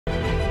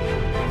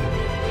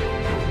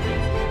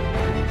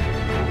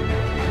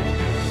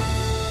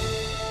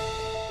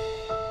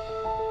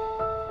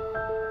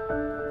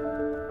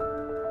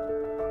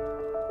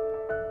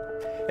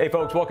Hey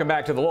folks, welcome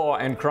back to the Law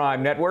and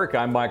Crime Network.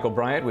 I'm Michel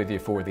Bryant with you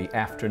for the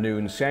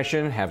afternoon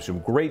session. Have some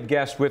great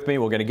guests with me.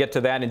 We're going to get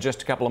to that in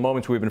just a couple of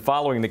moments. We've been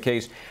following the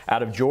case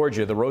out of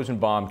Georgia, the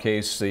Rosenbaum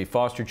case, the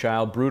foster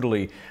child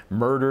brutally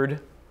murdered,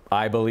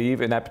 I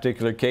believe, in that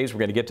particular case. We're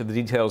going to get to the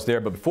details there.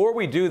 But before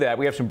we do that,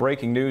 we have some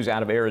breaking news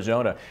out of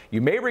Arizona.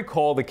 You may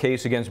recall the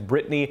case against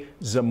Brittany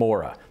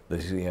Zamora,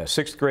 the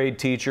sixth grade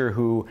teacher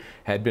who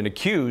had been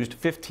accused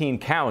 15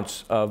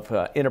 counts of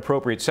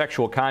inappropriate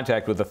sexual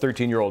contact with a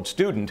 13-year-old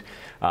student,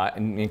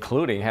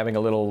 including having a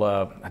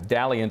little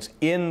dalliance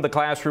in the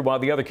classroom while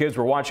the other kids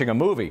were watching a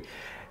movie.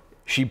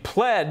 She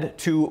pled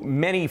to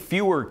many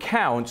fewer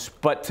counts,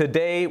 but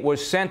today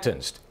was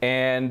sentenced,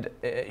 and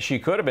she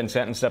could have been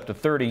sentenced up to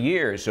 30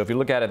 years. So if you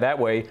look at it that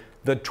way,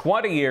 the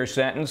 20-year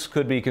sentence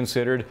could be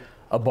considered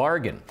a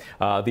bargain.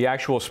 The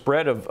actual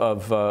spread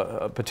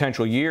of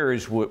potential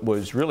years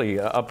was really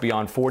up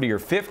beyond 40 or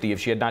 50 if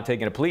she had not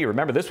taken a plea.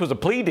 Remember, this was a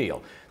plea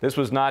deal. This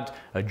was not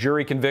a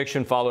jury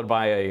conviction followed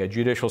by a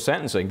judicial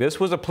sentencing. This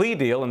was a plea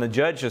deal, and the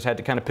judge just had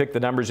to kind of pick the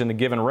numbers in the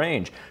given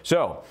range.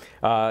 So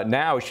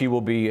now she will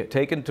be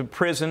taken to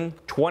prison.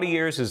 20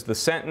 years is the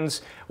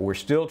sentence. We're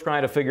still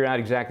trying to figure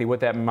out exactly what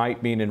that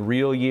might mean in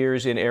real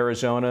years in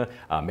Arizona.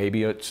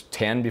 Maybe it's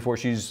 10 before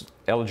she's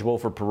eligible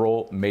for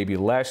parole, maybe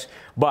less.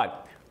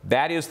 But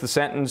that is the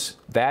sentence.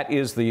 That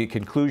is the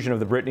conclusion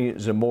of the Brittany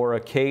Zamora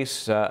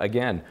case.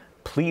 Again,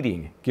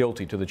 pleading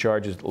guilty to the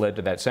charges that led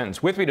to that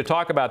sentence. With me to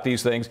talk about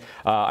these things,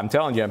 I'm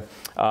telling you,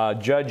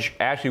 Judge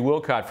Ashley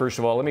Willcott, first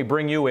of all, let me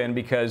bring you in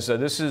because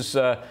this is,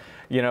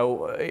 you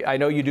know, I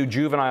know you do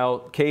juvenile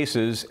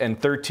cases, and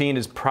 13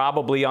 is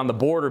probably on the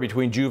border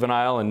between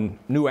juvenile and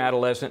new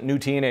adolescent, new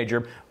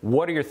teenager.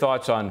 What are your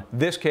thoughts on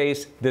this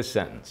case, this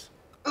sentence?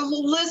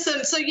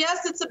 Listen, so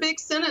yes, it's a big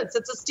sentence.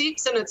 It's a steep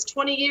sentence.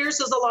 20 years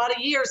is a lot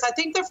of years. I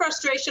think the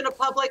frustration of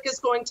public is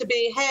going to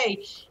be,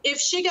 hey, if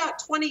she got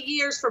 20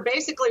 years for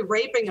basically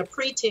raping a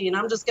preteen,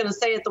 I'm just going to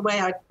say it the way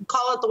I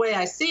call it the way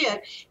I see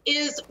it,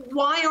 is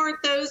why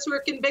aren't those who are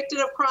convicted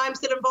of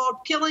crimes that involve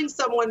killing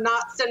someone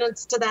not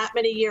sentenced to that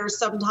many years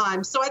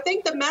sometimes? So I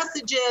think the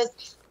message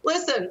is,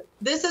 listen,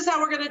 this is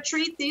how we're going to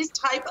treat these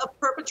type of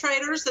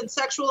perpetrators and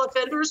sexual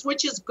offenders,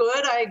 which is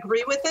good. I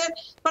agree with it.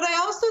 But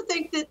I also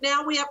think that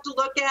now we have to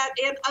look at,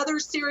 and other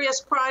serious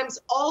crimes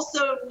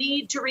also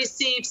need to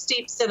receive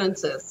steep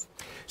sentences.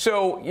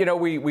 So, you know,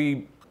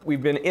 we've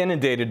been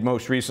inundated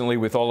most recently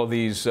with all of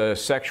these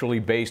sexually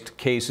based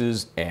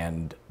cases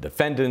and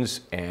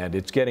defendants, and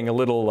it's getting a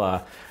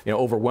little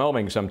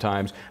overwhelming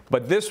sometimes.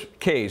 But this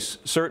case,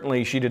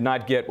 certainly she did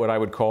not get what I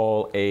would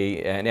call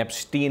an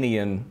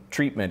Epsteinian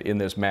treatment in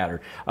this matter.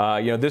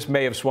 This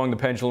may have swung the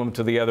pendulum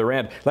to the other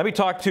end. Let me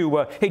talk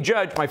to, hey,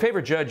 Judge, my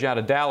favorite judge out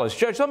of Dallas.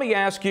 Judge, let me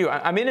ask you,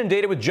 I'm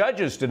inundated with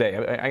judges today.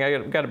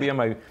 I've got to be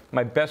on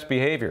my best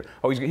behavior.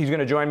 Oh, he's going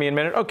to join me in a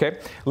minute? Okay,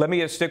 let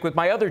me stick with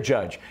my other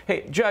judge.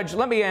 Hey, Judge,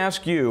 let me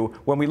ask you,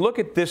 when we look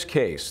at this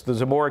case, the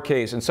Zamora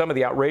case, and some of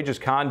the outrageous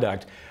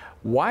conduct,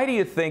 why do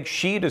you think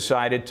she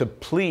decided to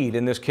plead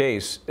in this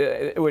case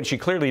when she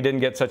clearly didn't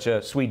get such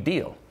a sweet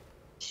deal?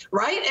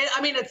 Right?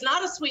 I mean, it's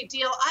not a sweet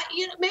deal.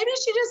 Maybe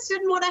she just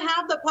didn't want to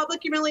have the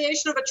public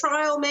humiliation of a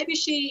trial. Maybe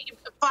she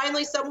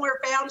finally somewhere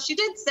found, she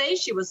did say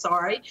she was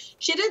sorry.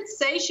 She did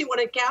say she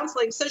wanted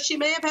counseling. So she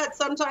may have had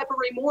some type of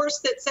remorse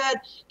that said,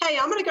 hey,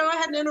 I'm going to go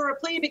ahead and enter a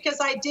plea because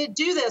I did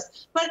do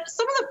this. But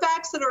some of the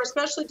facts that are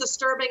especially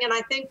disturbing, and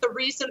I think the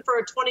reason for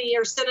a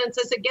 20-year sentence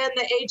is, again,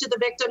 the age of the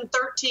victim,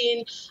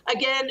 13.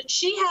 Again,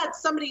 she had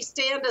somebody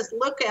stand as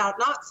lookout,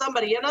 not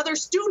somebody, another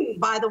student,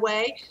 by the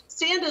way,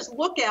 stand as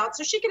lookout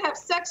so she could have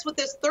sex with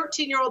this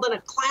 13-year-old in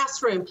a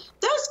classroom.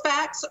 Those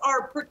facts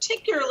are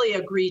particularly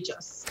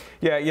egregious.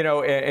 Yeah, you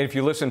know, and if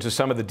you listen to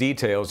some of the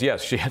details,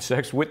 yes, she had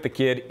sex with the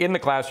kid in the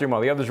classroom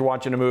while the others were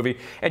watching a movie,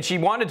 and she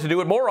wanted to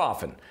do it more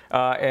often.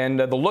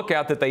 The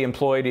lookout that they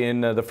employed in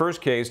the first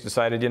case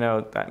decided, you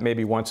know, that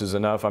maybe once is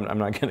enough. I'm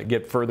not going to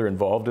get further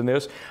involved in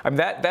this. I mean,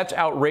 that's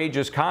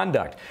outrageous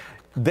conduct.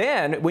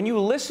 Then, when you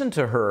listen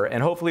to her,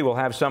 and hopefully we'll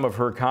have some of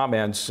her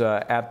comments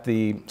at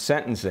the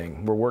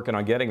sentencing, we're working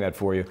on getting that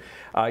for you,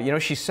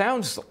 she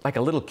sounds like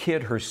a little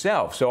kid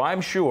herself. So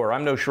I'm sure,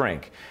 I'm no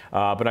shrink,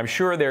 but I'm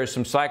sure there's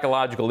some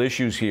psychological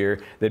issues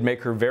here that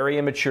make her very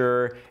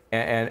immature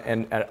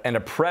and a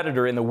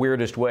predator in the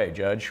weirdest way.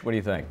 Judge, what do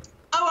you think?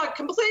 Oh, I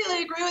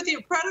completely agree with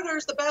you. Predator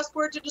is the best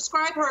word to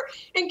describe her.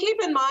 And keep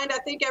in mind, I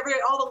think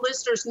all the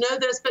listeners know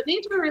this, but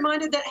need to be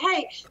reminded that,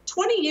 hey,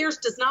 20 years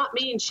does not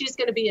mean she's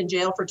going to be in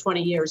jail for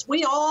 20 years.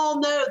 We all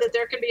know that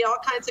there can be all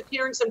kinds of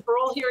hearings and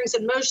parole hearings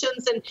and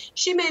motions, and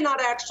she may not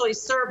actually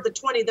serve the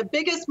 20. The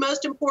biggest,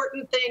 most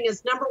important thing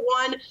is, number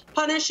one,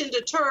 punish and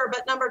deter,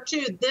 but number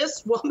two,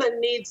 this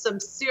woman needs some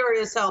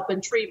serious help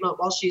and treatment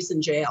while she's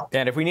in jail.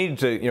 And if we needed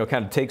to,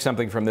 kind of take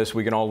something from this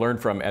we can all learn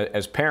from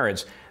as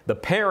parents, the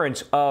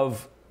parents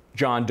of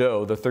John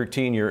Doe, the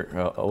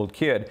 13-year-old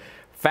kid,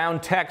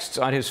 found texts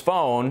on his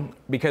phone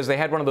because they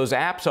had one of those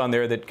apps on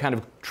there that kind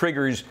of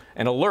triggers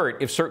an alert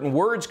if certain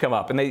words come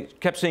up. And they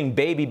kept saying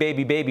baby,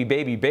 baby, baby,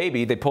 baby,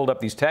 baby. They pulled up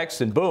these texts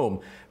and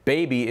boom,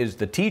 baby is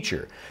the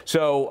teacher.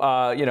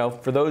 So, you know,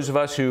 for those of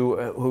us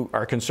who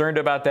are concerned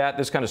about that,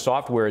 this kind of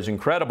software is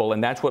incredible.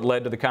 And that's what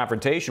led to the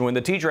confrontation when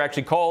the teacher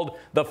actually called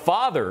the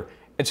father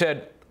and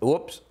said,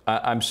 whoops,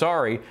 I'm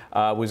sorry.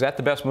 Was that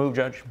the best move,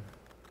 Judge?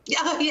 Yeah.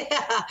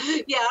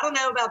 I don't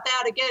know about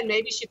that. Again,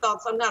 maybe she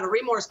felt some kind of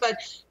remorse, but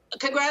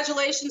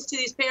congratulations to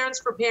these parents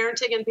for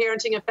parenting and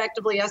parenting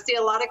effectively. I see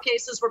a lot of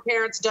cases where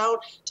parents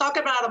don't. Talk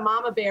about a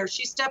mama bear.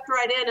 She stepped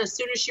right in as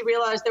soon as she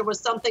realized there was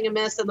something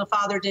amiss, and the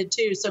father did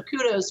too. So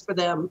kudos for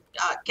them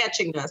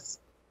catching this.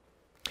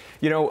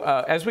 You know,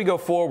 as we go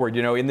forward,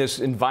 you know, in this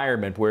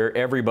environment where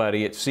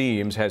everybody, it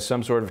seems, has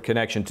some sort of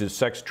connection to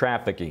sex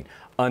trafficking,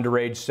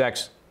 underage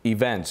sex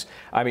events.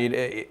 I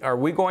mean, are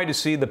we going to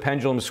see the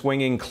pendulum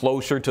swinging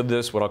closer to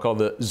this, what I'll call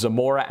the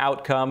Zamora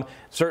outcome?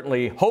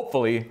 Certainly,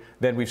 hopefully,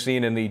 than we've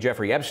seen in the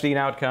Jeffrey Epstein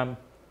outcome?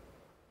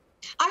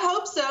 I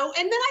hope so.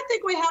 And then I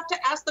think we have to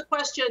ask the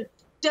question,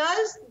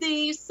 does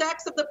the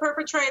sex of the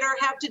perpetrator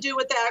have to do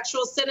with the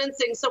actual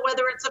sentencing? So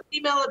whether it's a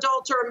female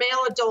adult or a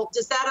male adult,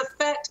 does that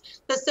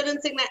affect the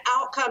sentencing, the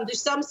outcome? Do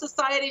some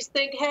societies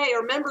think, hey,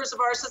 or members of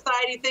our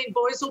society think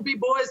boys will be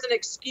boys and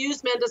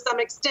excuse men to some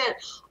extent?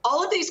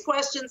 All of these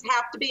questions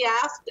have to be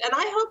asked, and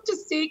I hope to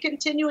see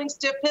continuing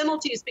stiff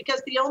penalties,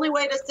 because the only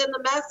way to send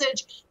the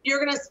message you're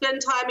going to spend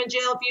time in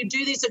jail if you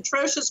do these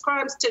atrocious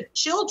crimes to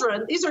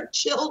children. These are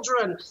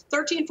children,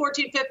 13,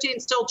 14, 15,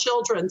 still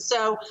children.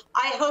 So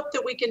I hope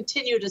that we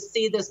continue to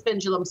see this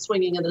pendulum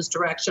swinging in this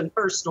direction,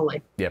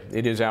 personally. Yeah,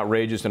 it is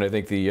outrageous, and I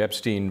think the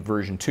Epstein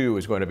version 2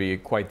 is going to be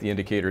quite the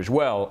indicator as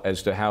well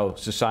as to how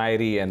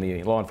society and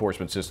the law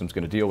enforcement system is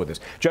going to deal with this.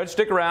 Judge,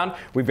 stick around.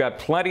 We've got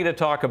plenty to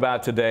talk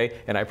about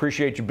today, and I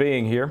appreciate you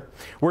being here.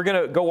 We're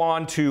going to go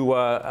on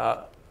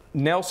to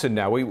Nelson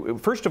now.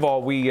 First of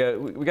all, we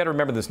got to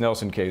remember this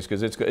Nelson case,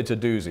 because it's a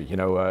doozy. You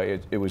know,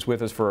 it was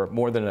with us for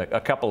more than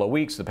a couple of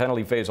weeks. The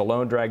penalty phase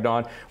alone dragged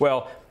on.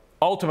 Well,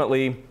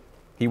 ultimately,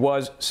 he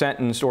was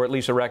sentenced, or at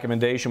least a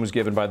recommendation was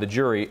given by the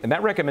jury, and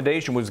that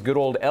recommendation was good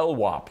old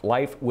LWOP,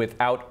 life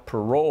without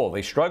parole.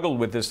 They struggled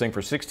with this thing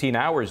for 16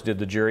 hours, did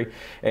the jury,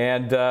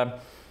 and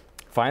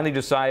finally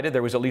decided,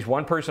 there was at least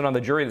one person on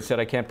the jury that said,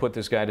 I can't put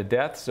this guy to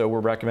death, so we're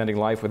recommending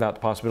life without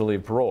the possibility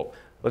of parole.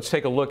 Let's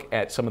take a look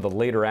at some of the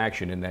later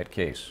action in that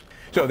case.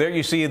 So there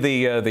you see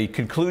the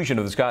conclusion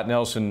of the Scott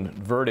Nelson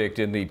verdict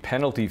in the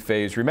penalty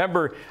phase.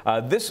 Remember,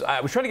 I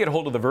was trying to get a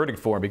hold of the verdict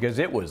form because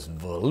it was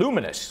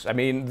voluminous. I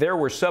mean, there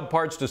were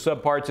subparts to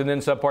subparts and then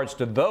subparts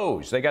to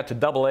those. They got to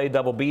double A,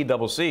 double B,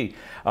 double C,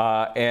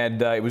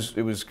 and it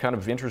was kind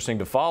of interesting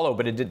to follow,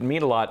 but it didn't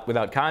mean a lot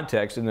without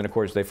context. And then, of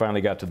course, they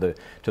finally got to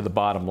the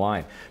bottom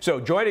line. So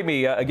joining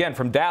me again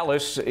from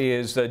Dallas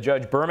is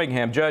Judge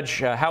Birmingham. Judge,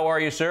 how are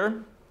you,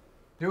 sir?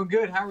 Doing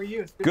good. How are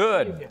you?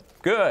 Good.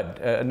 Good.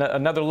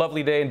 Another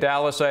lovely day in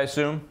Dallas, I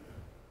assume.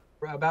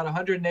 About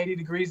 180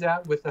 degrees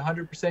out with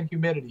 100%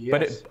 humidity.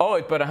 Yes.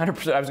 But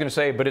 100%. I was going to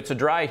say, but it's a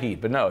dry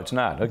heat, but no, it's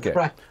not. Okay.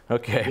 Right.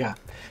 Okay. Yeah.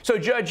 So,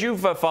 Judge,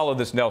 you've followed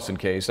this Nelson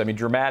case. I mean,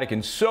 dramatic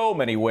in so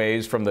many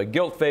ways, from the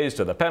guilt phase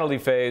to the penalty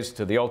phase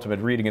to the ultimate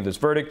reading of this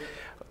verdict.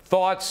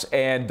 Thoughts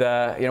and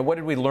you know, what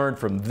did we learn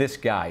from this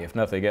guy, if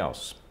nothing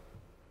else?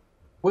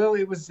 Well,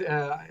 it was,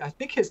 I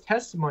think his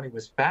testimony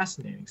was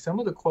fascinating. Some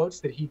of the quotes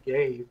that he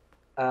gave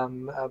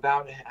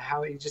about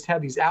how he just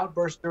had these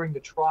outbursts during the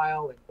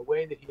trial, and the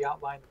way that he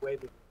outlined the way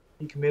that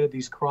he committed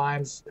these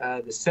crimes,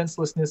 the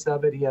senselessness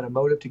of it. He had a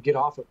motive to get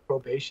off of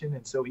probation,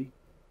 and so he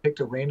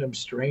picked a random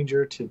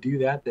stranger to do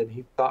that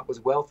he thought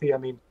was wealthy. I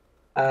mean,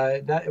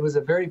 it was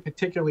a very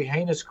particularly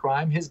heinous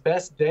crime. His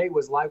best day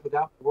was life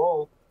without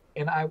parole.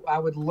 And I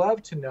would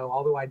love to know,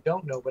 although I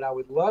don't know, but I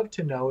would love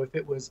to know if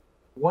it was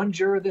one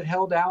juror that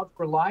held out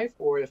for life,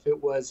 or if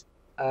it was,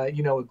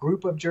 you know, a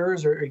group of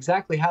jurors, or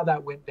exactly how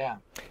that went down.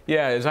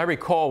 Yeah, as I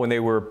recall, when they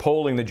were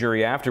polling the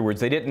jury afterwards,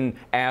 they didn't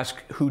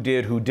ask who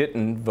did, who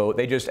didn't vote.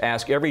 They just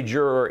asked every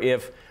juror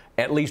if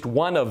at least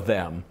one of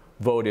them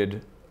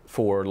voted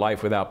for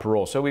life without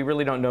parole. So we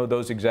really don't know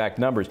those exact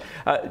numbers.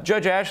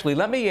 Judge Ashley,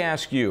 let me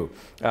ask you,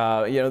 you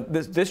know,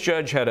 this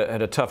judge had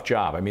a tough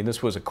job. I mean,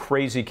 this was a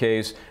crazy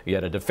case. He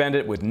had a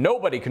defendant with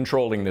nobody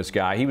controlling this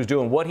guy. He was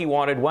doing what he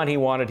wanted, when he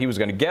wanted. He was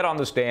going to get on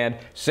the stand,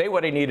 say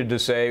what he needed to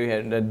say,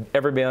 and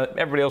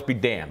everybody else be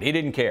damned. He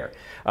didn't care.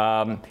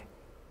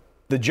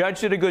 The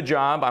judge did a good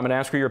job. I'm going to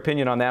ask for your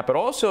opinion on that, but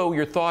also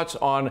your thoughts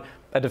on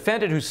a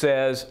defendant who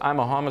says, I'm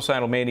a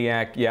homicidal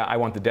maniac, yeah, I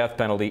want the death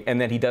penalty,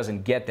 and then he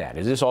doesn't get that.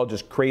 Is this all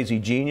just crazy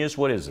genius?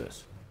 What is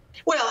this?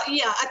 Well,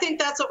 yeah, I think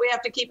that's what we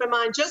have to keep in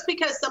mind. Just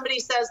because somebody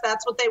says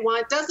that's what they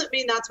want doesn't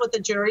mean that's what the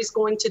jury's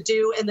going to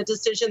do and the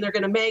decision they're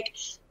going to make.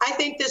 I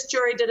think this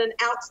jury did an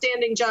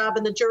outstanding job,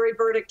 and the jury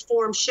verdict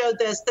form showed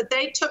this, that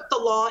they took the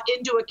law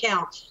into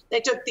account. They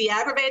took the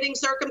aggravating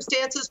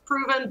circumstances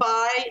proven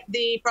by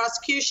the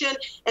prosecution,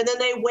 and then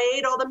they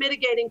weighed all the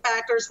mitigating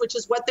factors, which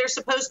is what they're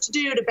supposed to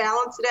do to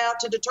balance it out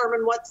to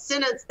determine what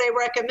sentence they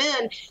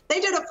recommend. They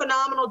did a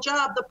phenomenal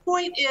job. The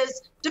point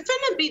is,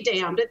 defendant be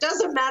damned. It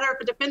doesn't matter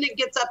if a defendant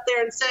gets up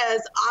there and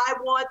says, I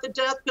want the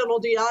death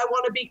penalty, I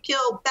want to be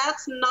killed.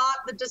 That's not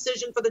the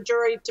decision for the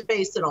jury to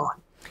base it on.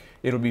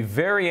 It'll be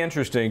very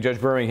interesting,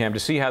 Judge Birmingham, to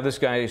see how this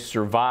guy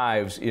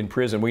survives in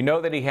prison. We know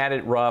that he had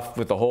it rough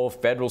with the whole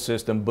federal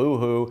system.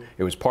 Boo-hoo.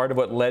 It was part of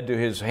what led to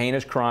his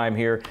heinous crime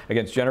here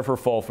against Jennifer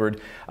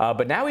Fulford.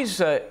 But now he's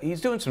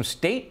doing some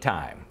state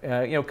time.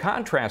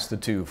 Contrast the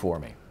two for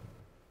me.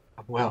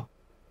 Well,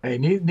 hey,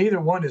 neither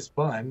one is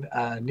fun.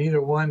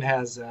 Neither one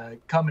has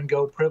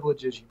come-and-go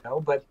privileges,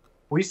 but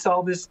we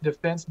saw this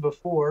defense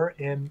before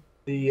in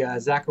the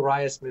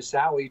Zacharias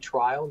Moussaoui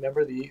trial.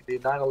 Remember the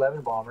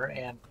 9/11 bomber?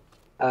 And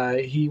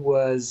he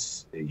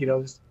was,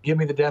 give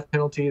me the death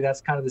penalty. That's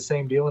kind of the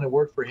same deal, and it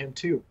worked for him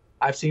too.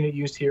 I've seen it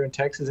used here in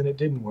Texas, and it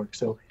didn't work.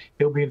 So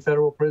he'll be in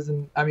federal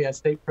prison, at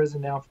state prison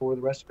now for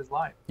the rest of his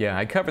life. Yeah,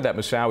 I covered that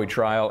Moussaoui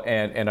trial,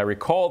 and I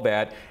recall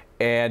that.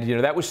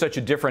 And, that was such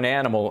a different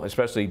animal,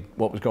 especially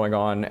what was going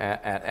on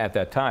at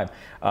that time,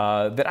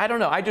 that I don't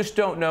know. I just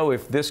don't know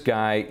if this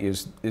guy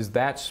is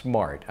that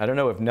smart. I don't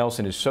know if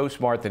Nelson is so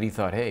smart that he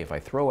thought, hey, if I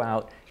throw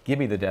out, give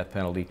me the death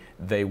penalty,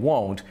 they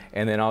won't,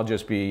 and then I'll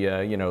just be,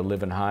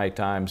 living high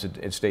times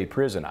at state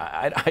prison.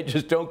 I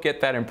just don't get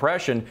that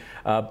impression,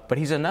 but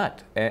he's a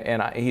nut,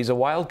 and he's a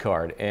wild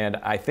card. And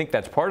I think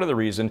that's part of the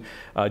reason,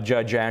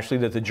 Judge Ashley,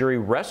 that the jury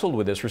wrestled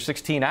with this for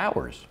 16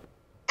 hours.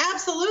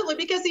 Absolutely,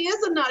 because he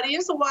is a nut. He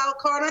is a wild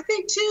card. I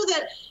think, too,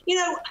 that,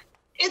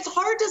 it's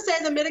hard to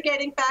say the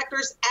mitigating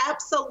factors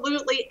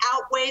absolutely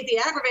outweigh the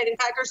aggravating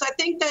factors. I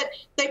think that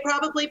they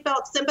probably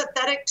felt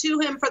sympathetic to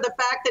him for the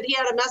fact that he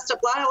had a messed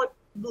up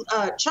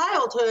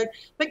childhood.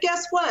 But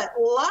guess what?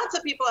 Lots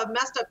of people have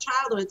messed up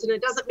childhoods, and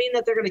it doesn't mean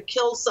that they're going to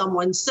kill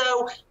someone.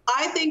 So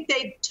I think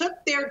they took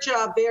their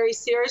job very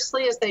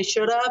seriously, as they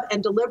should have,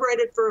 and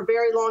deliberated for a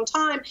very long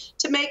time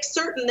to make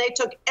certain they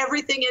took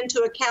everything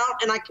into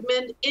account, and I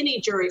commend any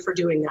jury for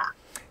doing that.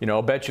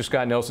 I'll bet you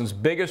Scott Nelson's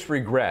biggest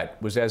regret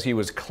was as he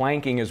was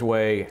clanking his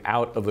way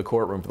out of the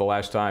courtroom for the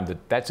last time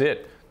that's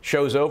it.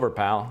 Show's over,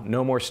 pal.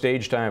 No more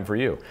stage time for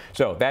you.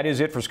 So that is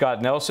it for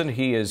Scott Nelson.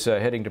 He is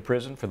heading to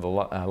prison for the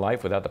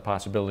life without the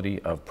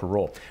possibility of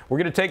parole. We're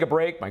going to take a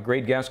break. My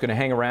great guest is going to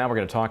hang around. We're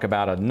going to talk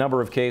about a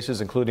number of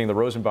cases, including the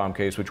Rosenbaum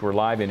case, which we're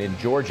live in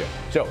Georgia.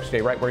 So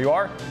stay right where you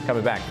are.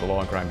 Coming back to the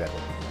Law and Crime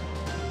Network.